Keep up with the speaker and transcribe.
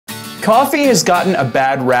Coffee has gotten a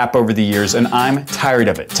bad rap over the years, and I'm tired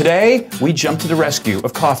of it. Today, we jump to the rescue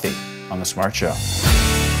of coffee on The Smart Show.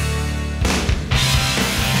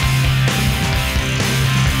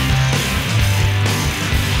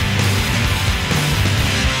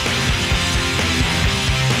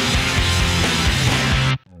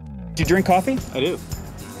 Do you drink coffee? I do.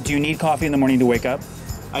 Do you need coffee in the morning to wake up?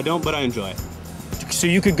 I don't, but I enjoy it. So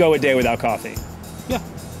you could go a day without coffee? Yeah.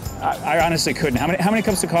 I honestly couldn't. How many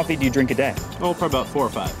cups of coffee do you drink a day? Oh, probably about 4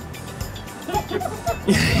 or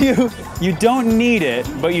 5. You don't need it,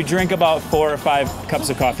 but you drink about 4 or 5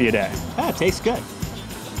 cups of coffee a day. Ah, it tastes good.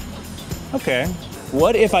 Okay.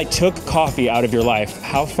 What if I took coffee out of your life?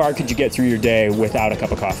 How far could you get through your day without a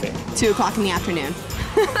cup of coffee? 2 o'clock in the afternoon.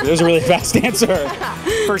 That was a really fast answer.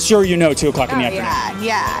 For sure you know 2 o'clock in the afternoon.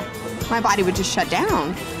 Yeah. My body would just shut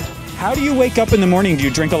down. How do you wake up in the morning? Do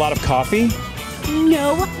you drink a lot of coffee?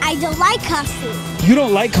 No, I don't like coffee. You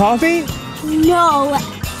don't like coffee? No.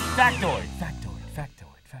 Factoid.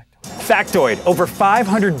 Factoid. Over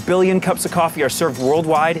 500 billion cups of coffee are served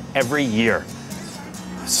worldwide every year.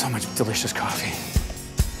 So much delicious coffee.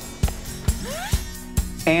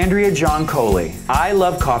 Andrea John Coley. I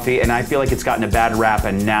love coffee and I feel like it's gotten a bad rap,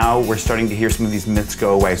 and now we're starting to hear some of these myths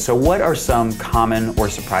go away. So what are some common or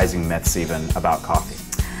surprising myths even about coffee?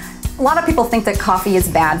 A lot of people think that coffee is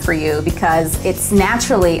bad for you because it's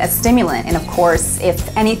naturally a stimulant, and of course,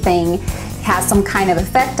 if anything has some kind of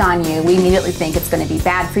effect on you, we immediately think it's going to be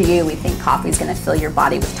bad for you. We think coffee is going to fill your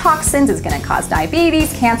body with toxins, it's going to cause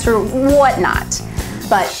diabetes, cancer, whatnot.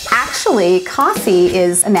 But actually, coffee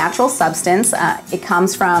is a natural substance. It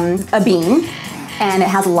comes from a bean, and it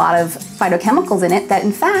has a lot of phytochemicals in it that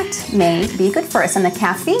in fact may be good for us, and the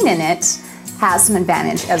caffeine in it has some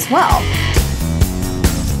advantage as well.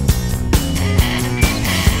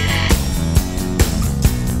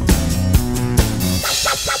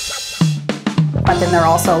 But then there are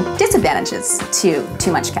also disadvantages to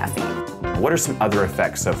too much caffeine. What are some other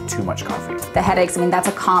effects of too much coffee? The headaches, I mean, that's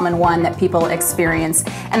a common one that people experience.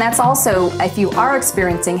 And that's also, if you are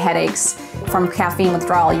experiencing headaches from caffeine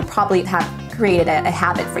withdrawal, you probably have created a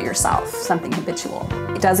habit for yourself, something habitual.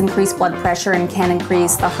 It does increase blood pressure and can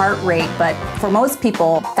increase the heart rate, but for most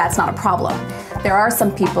people, that's not a problem. There are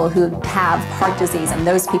some people who have heart disease, and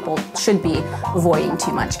those people should be avoiding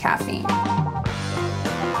too much caffeine.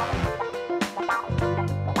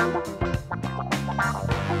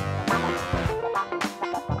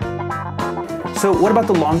 So what about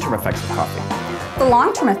the long-term effects of coffee? The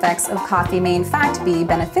long-term effects of coffee may in fact be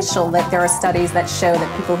beneficial. That there are studies that show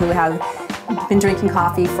that people who have been drinking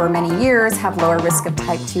coffee for many years have lower risk of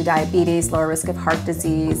type 2 diabetes, lower risk of heart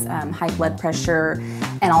disease, high blood pressure,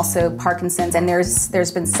 and also Parkinson's. And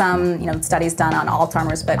there's been some studies done on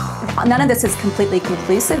Alzheimer's, but none of this is completely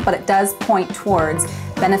conclusive, but it does point towards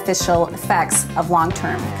beneficial effects of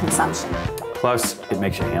long-term consumption. Plus, it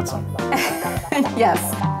makes you handsome. Yes.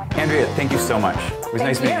 Andrea, thank you so much. It was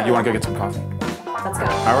nice meeting you. You want to go get some coffee? Let's go.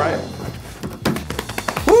 All right.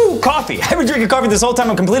 Woo, coffee. I've been drinking coffee this whole time.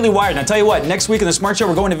 I'm completely wired. And I tell you what, next week in the Smart Show,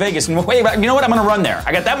 we're going to Vegas. And wait, you know what? I'm going to run there.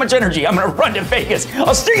 I got that much energy. I'm going to run to Vegas.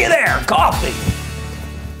 I'll see you there. Coffee.